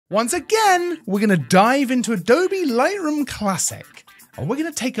Once again, we're going to dive into Adobe Lightroom Classic, and we're going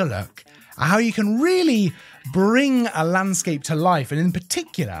to take a look at how you can really bring a landscape to life. And in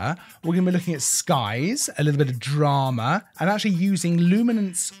particular, we're going to be looking at skies, a little bit of drama, and actually using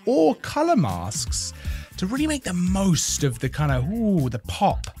luminance or color masks to really make the most of the kind of, the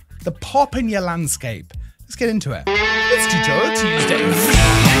pop in your landscape. Let's get into it. It's Tutorial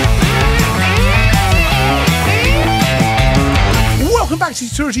Tuesday. Welcome back to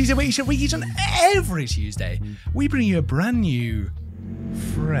Tutorial Tuesday, where each and every Tuesday, we bring you a brand new,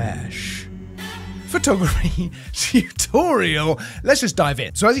 fresh photography tutorial. Let's just dive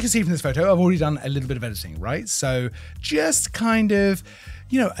in. So as you can see from this photo, I've already done a little bit of editing, right? So just kind of,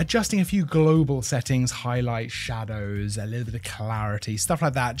 adjusting a few global settings, highlight, shadows, a little bit of clarity, stuff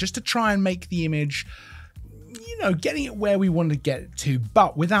like that, just to try and make the image, getting it where we want to get it to.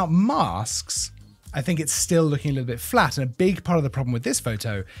 But without masks, I think it's still looking a little bit flat. And a big part of the problem with this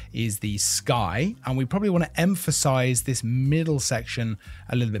photo is the sky. And we probably want to emphasize this middle section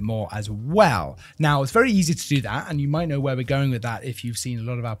a little bit more as well. Now, it's very easy to do that. And you might know where we're going with that if you've seen a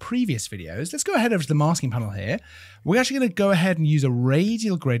lot of our previous videos. Let's go ahead over to the masking panel here. We're actually going to go ahead and use a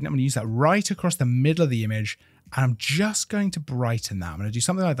radial gradient. I'm going to use that right across the middle of the image. And I'm just going to brighten that. I'm going to do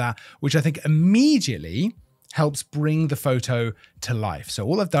something like that, which I think immediately helps bring the photo to life. So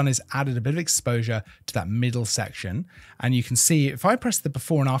all I've done is added a bit of exposure to that middle section. And you can see if I press the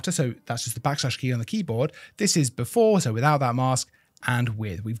before and after, so that's just the backslash key on the keyboard, this is before, so without that mask, and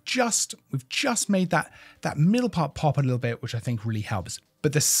with. We've just made that middle part pop a little bit, which I think really helps.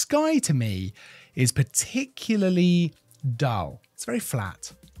 But the sky to me is particularly dull. It's very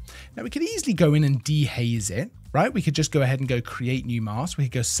flat. Now we could easily go in and dehaze it, right? We could just go ahead and go create new mask. We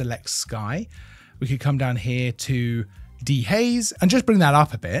could go select sky. We could come down here to dehaze and just bring that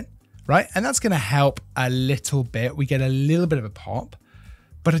up a bit, right? And that's going to help a little bit. We get a little bit of a pop,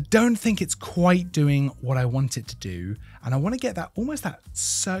 but I don't think it's quite doing what I want it to do. And I want to get that almost that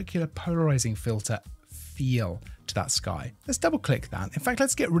circular polarizing filter feel to that sky. Let's double click that. In fact,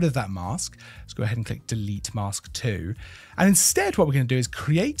 let's get rid of that mask. Let's go ahead and click delete mask 2. And instead, what we're going to do is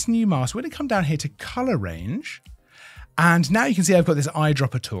create new mask. We're going to come down here to color range. And now you can see I've got this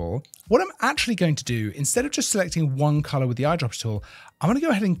eyedropper tool. What I'm actually going to do, instead of just selecting one color with the eyedropper tool, I'm going to go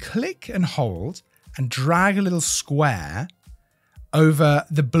ahead and click and hold and drag a little square over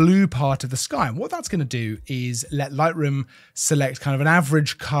the blue part of the sky. And what that's going to do is let Lightroom select kind of an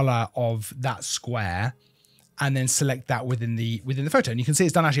average color of that square and then select that within the photo. And you can see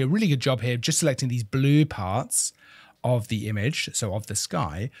it's done actually a really good job here, just selecting these blue parts of the image, so of the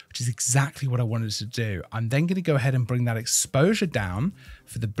sky, which is exactly what I wanted to do. I'm then going to go ahead and bring that exposure down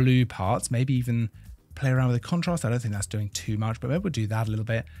for the blue parts, maybe even play around with the contrast. I don't think that's doing too much, but maybe we'll do that a little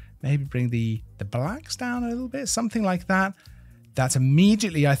bit. Maybe bring the blacks down a little bit, something like that. That's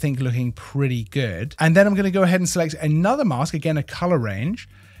immediately, I think, looking pretty good. And then I'm going to go ahead and select another mask, again, a color range.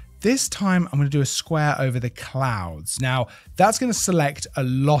 This time, I'm going to do a square over the clouds. Now, that's going to select a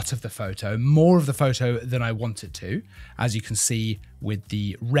lot of the photo, more of the photo than I want it to, as you can see with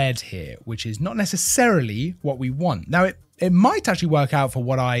the red here, which is not necessarily what we want. Now, it might actually work out for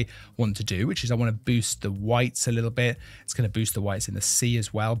what I want to do, which is I want to boost the whites a little bit. It's going to boost the whites in the sea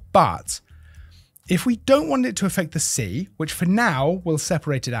as well. But if we don't want it to affect the sea, which for now, we'll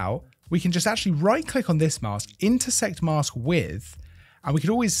separate it out, we can just actually right-click on this mask, intersect mask with, and we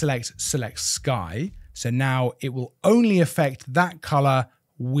could always select sky. So now it will only affect that color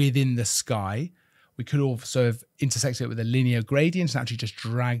within the sky. We could also have intersected it with a linear gradient and actually just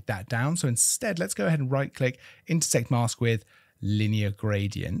drag that down. So instead, let's go ahead and right click, intersect mask with linear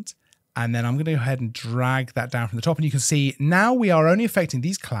gradient. And then I'm going to go ahead and drag that down from the top. And you can see now we are only affecting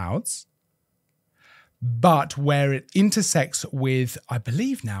these clouds, but where it intersects with, I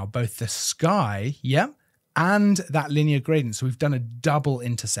believe now, both the sky, and that linear gradient. So we've done a double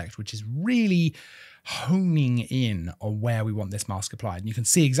intersect, which is really honing in on where we want this mask applied. And you can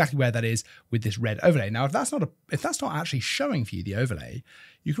see exactly where that is with this red overlay. Now, if that's not actually showing for you the overlay,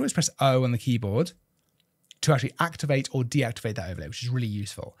 you can always press O on the keyboard to actually activate or deactivate that overlay, which is really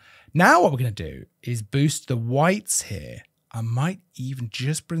useful. Now what we're going to do is boost the whites here. I might even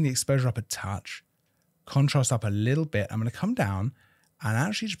just bring the exposure up a touch, contrast up a little bit. I'm going to come down and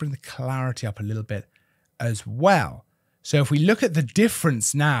actually just bring the clarity up a little bit as well. So if we look at the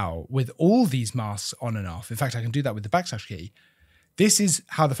difference now with all these masks on and off, in fact, I can do that with the backslash key. This is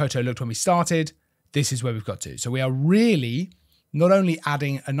how the photo looked when we started. This is where we've got to. So we are really not only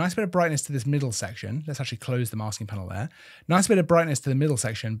adding a nice bit of brightness to this middle section. Let's actually close the masking panel there. Nice bit of brightness to the middle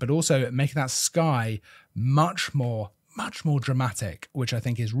section, but also making that sky much more dramatic, which I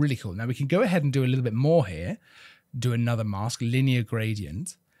think is really cool. Now we can go ahead and do a little bit more here. Do another mask, linear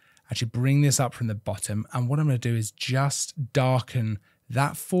gradient. actually bring this up from the bottom. And what I'm going to do is just darken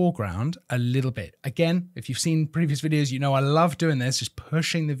that foreground a little bit. Again, if you've seen previous videos, you know I love doing this, just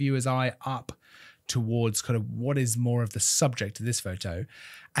pushing the viewer's eye up towards kind of what is more of the subject of this photo.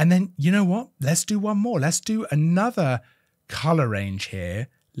 And then, you know what? Let's do one more. Let's do another color range here.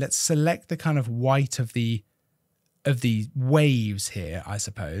 Let's select the kind of white of the waves here, I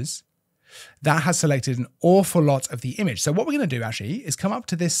suppose. That has selected an awful lot of the image. So what we're going to do actually is come up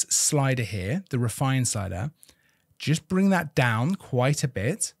to this slider here, the refine slider, just bring that down quite a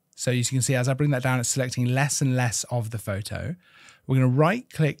bit. So as you can see, as I bring that down, it's selecting less and less of the photo. We're going to right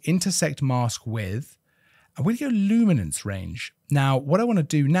click, intersect mask with, and we're going to go luminance range. Now, what I want to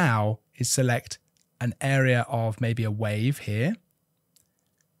do now is select an area of maybe a wave here.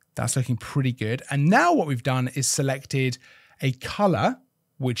 That's looking pretty good. And now what we've done is selected a color,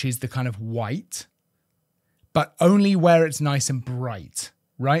 which is the kind of white, but only where it's nice and bright.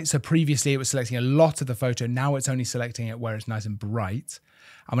 Right? So previously it was selecting a lot of the photo. Now it's only selecting it where it's nice and bright.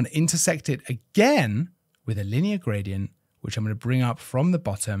 I'm going to intersect it again with a linear gradient, which I'm going to bring up from the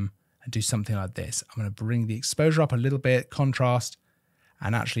bottom and do something like this. I'm going to bring the exposure up a little bit, contrast,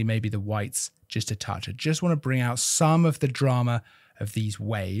 and actually maybe the whites just a touch. I just want to bring out some of the drama of these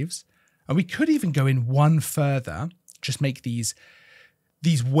waves. And we could even go in one further, just make these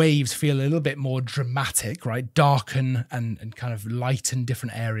waves feel a little bit more dramatic, right? Darken and kind of lighten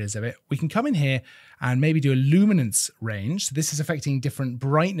different areas of it. We can come in here and maybe do a luminance range. So this is affecting different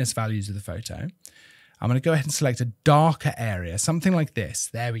brightness values of the photo. I'm going to go ahead and select a darker area, something like this.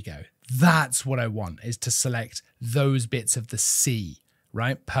 There we go. That's what I want, is to select those bits of the sea,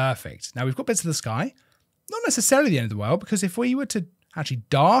 right? Perfect. Now we've got bits of the sky, not necessarily the end of the world, because if we were to actually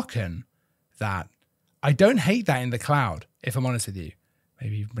darken that, I don't hate that in the cloud, if I'm honest with you.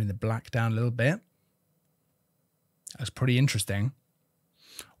 Maybe even bring the black down a little bit. That's pretty interesting.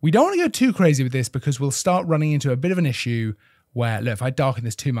 We don't want to go too crazy with this because we'll start running into a bit of an issue where, look, if I darken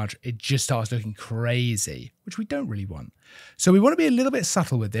this too much, it just starts looking crazy, which we don't really want. So we want to be a little bit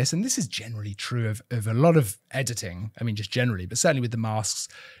subtle with this, and this is generally true of a lot of editing. I mean, just generally, but certainly with the masks,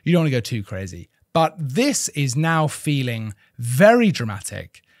 you don't want to go too crazy. But this is now feeling very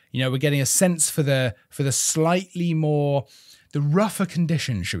dramatic. You know, we're getting a sense for the slightly more, the rougher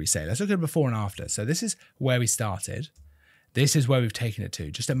conditions, should we say. Let's look at before and after. So this is where we started. This is where we've taken it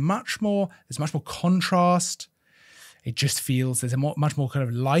to. Just there's much more contrast. It just feels, there's much more kind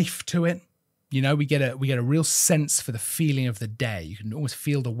of life to it. You know, we get a real sense for the feeling of the day. You can almost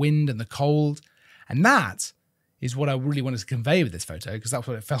feel the wind and the cold. And that is what I really wanted to convey with this photo, because that's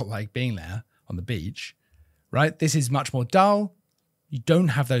what it felt like being there on the beach, right? This is much more dull. You don't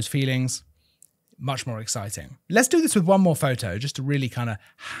have those feelings. Much more exciting. Let's do this with one more photo just to really kind of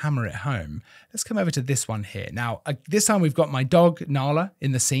hammer it home. Let's come over to this one here. Now, this time we've got my dog, Nala,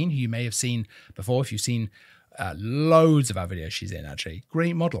 in the scene, who you may have seen before if you've seen loads of our videos she's in, actually.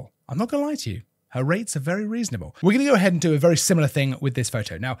 Great model. I'm not going to lie to you. Her rates are very reasonable. We're going to go ahead and do a very similar thing with this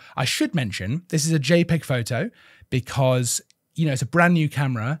photo. Now, I should mention, this is a JPEG photo because, you know, it's a brand new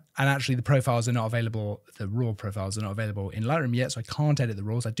camera and actually the profiles are not available, the RAW profiles are not available in Lightroom yet, so I can't edit the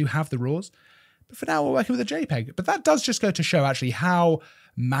RAWs. I do have the RAWs. But for now, we're working with a JPEG. But that does just go to show actually how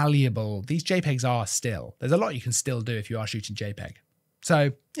malleable these JPEGs are still. There's a lot you can still do if you are shooting JPEG.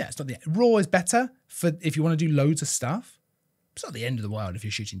 So yeah, it's not the RAW is better for if you want to do loads of stuff. It's not the end of the world if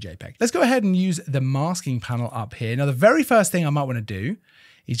you're shooting JPEG. Let's go ahead and use the masking panel up here. Now, the very first thing I might want to do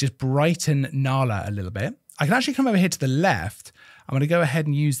is just brighten Nala a little bit. I can actually come over here to the left. I'm going to go ahead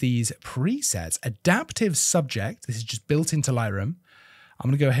and use these presets. Adaptive subject. This is just built into Lightroom. I'm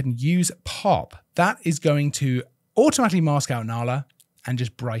going to go ahead and use pop. That is going to automatically mask out Nala and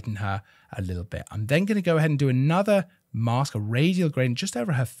just brighten her a little bit. I'm then going to go ahead and do another mask, a radial gradient just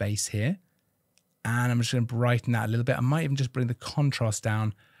over her face here. And I'm just going to brighten that a little bit. I might even just bring the contrast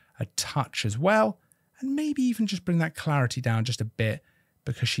down a touch as well. And maybe even just bring that clarity down just a bit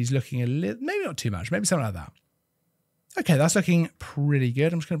because she's looking a little, maybe not too much, maybe something like that. Okay, that's looking pretty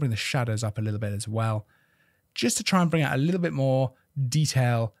good. I'm just going to bring the shadows up a little bit as well, just to try and bring out a little bit more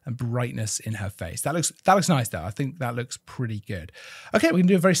detail and brightness in her face. That looks nice though. I think that looks pretty good. Okay, we're going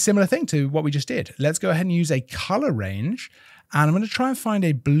to do a very similar thing to what we just did. Let's go ahead and use a color range. And I'm going to try and find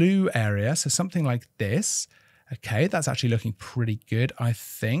a blue area. So something like this. Okay, that's actually looking pretty good, I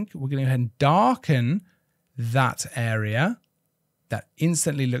think. We're going to go ahead and darken that area. That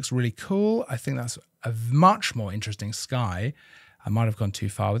instantly looks really cool. I think that's a much more interesting sky. I might have gone too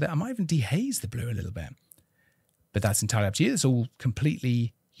far with it. I might even dehaze the blue a little bit. But that's entirely up to you. It's all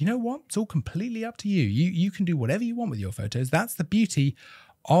completely, you know what? It's all completely up to you. You can do whatever you want with your photos. That's the beauty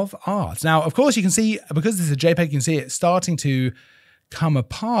of art. Now, of course, you can see, because this is a JPEG, you can see it starting to come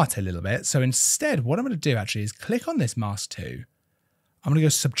apart a little bit. So instead, what I'm going to do actually is click on this mask 2. I'm going to go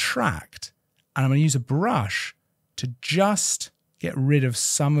subtract, and I'm going to use a brush to just get rid of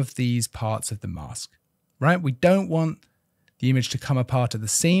some of these parts of the mask, right? We don't want the image to come apart at the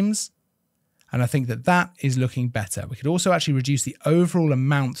seams. And I think that that is looking better. We could also actually reduce the overall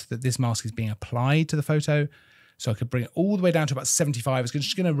amount that this mask is being applied to the photo. So I could bring it all the way down to about 75. It's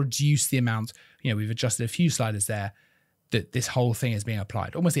just going to reduce the amount. You know, we've adjusted a few sliders there that this whole thing is being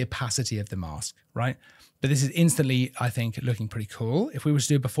applied, almost the opacity of the mask, right? But this is instantly, I think, looking pretty cool. If we were to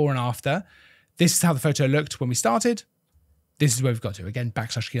do before and after, this is how the photo looked when we started. This is where we've got to. Again,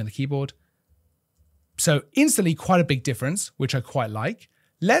 backslash key on the keyboard. So instantly quite a big difference, which I quite like.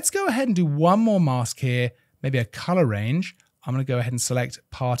 Let's go ahead and do one more mask here, maybe a color range. I'm going to go ahead and select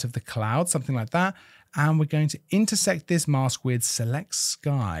part of the cloud, something like that. And we're going to intersect this mask with select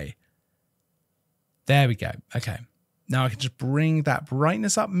sky. There we go. Okay. Now I can just bring that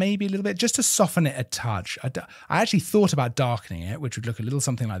brightness up maybe a little bit just to soften it a touch. I actually thought about darkening it, which would look a little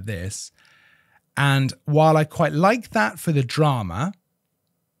something like this. And while I quite like that for the drama,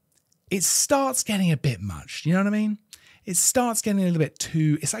 it starts getting a bit much. You know what I mean? It starts getting a little bit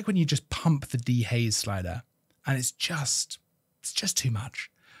too, it's like when you just pump the dehaze slider and it's just too much.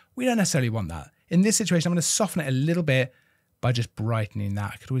 We don't necessarily want that. In this situation, I'm going to soften it a little bit by just brightening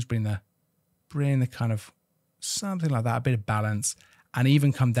that. I could always bring the kind of something like that, a bit of balance, and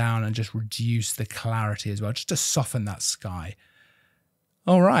even come down and just reduce the clarity as well, just to soften that sky.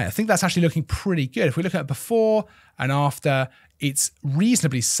 All right, I think that's actually looking pretty good. If we look at before and after, it's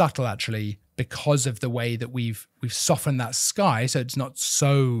reasonably subtle actually because of the way that we've softened that sky, so it's not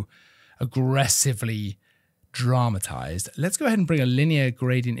so aggressively dramatized. Let's go ahead and bring a linear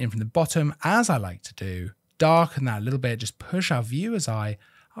gradient in from the bottom, as I like to do. Darken that a little bit, just push our viewer's eye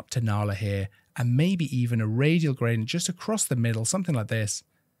up to Nala here, and maybe even a radial gradient just across the middle, something like this.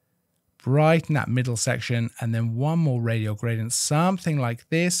 Brighten that middle section, and then one more radial gradient, something like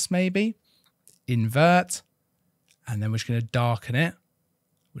this maybe. Invert, and then we're just going to darken it,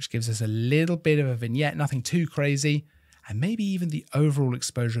 which gives us a little bit of a vignette, nothing too crazy. And maybe even the overall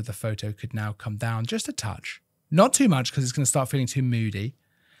exposure of the photo could now come down just a touch. Not too much because it's going to start feeling too moody.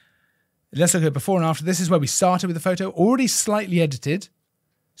 Let's look at before and after. This is where we started with the photo, already slightly edited.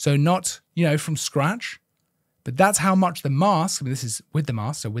 So not, you know, from scratch, but that's how much the mask, I mean, this is with the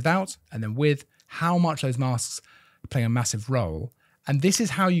mask, so without and then with, how much those masks are playing a massive role. And this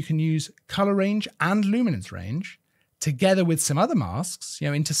is how you can use color range and luminance range together with some other masks, you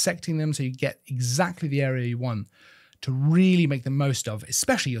know, intersecting them so you get exactly the area you want to really make the most of,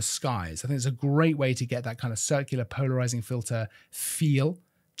 especially your skies. I think it's a great way to get that kind of circular polarizing filter feel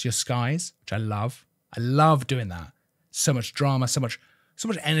to your skies, which I love. I love doing that. So much drama, so much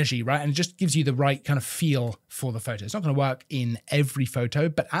energy, right? And it just gives you the right kind of feel for the photo. It's not going to work in every photo,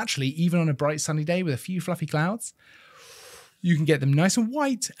 but actually, even on a bright sunny day with a few fluffy clouds, you can get them nice and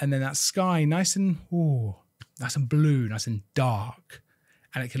white, and then that sky nice and blue, nice and dark,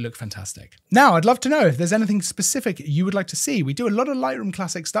 and it can look fantastic. Now, I'd love to know if there's anything specific you would like to see. We do a lot of Lightroom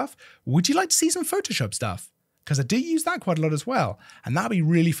Classic stuff. Would you like to see some Photoshop stuff? Because I do use that quite a lot as well, and that'd be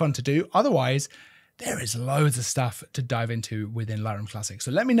really fun to do. Otherwise, there is loads of stuff to dive into within Lightroom Classic.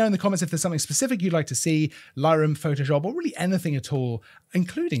 So let me know in the comments if there's something specific you'd like to see, Lightroom, Photoshop, or really anything at all,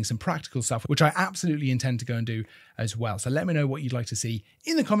 including some practical stuff, which I absolutely intend to go and do as well. So let me know what you'd like to see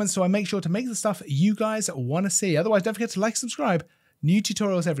in the comments so I make sure to make the stuff you guys want to see. Otherwise, don't forget to like, subscribe. New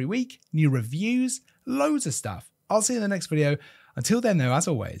tutorials every week, new reviews, loads of stuff. I'll see you in the next video. Until then, though, as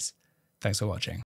always, thanks for watching.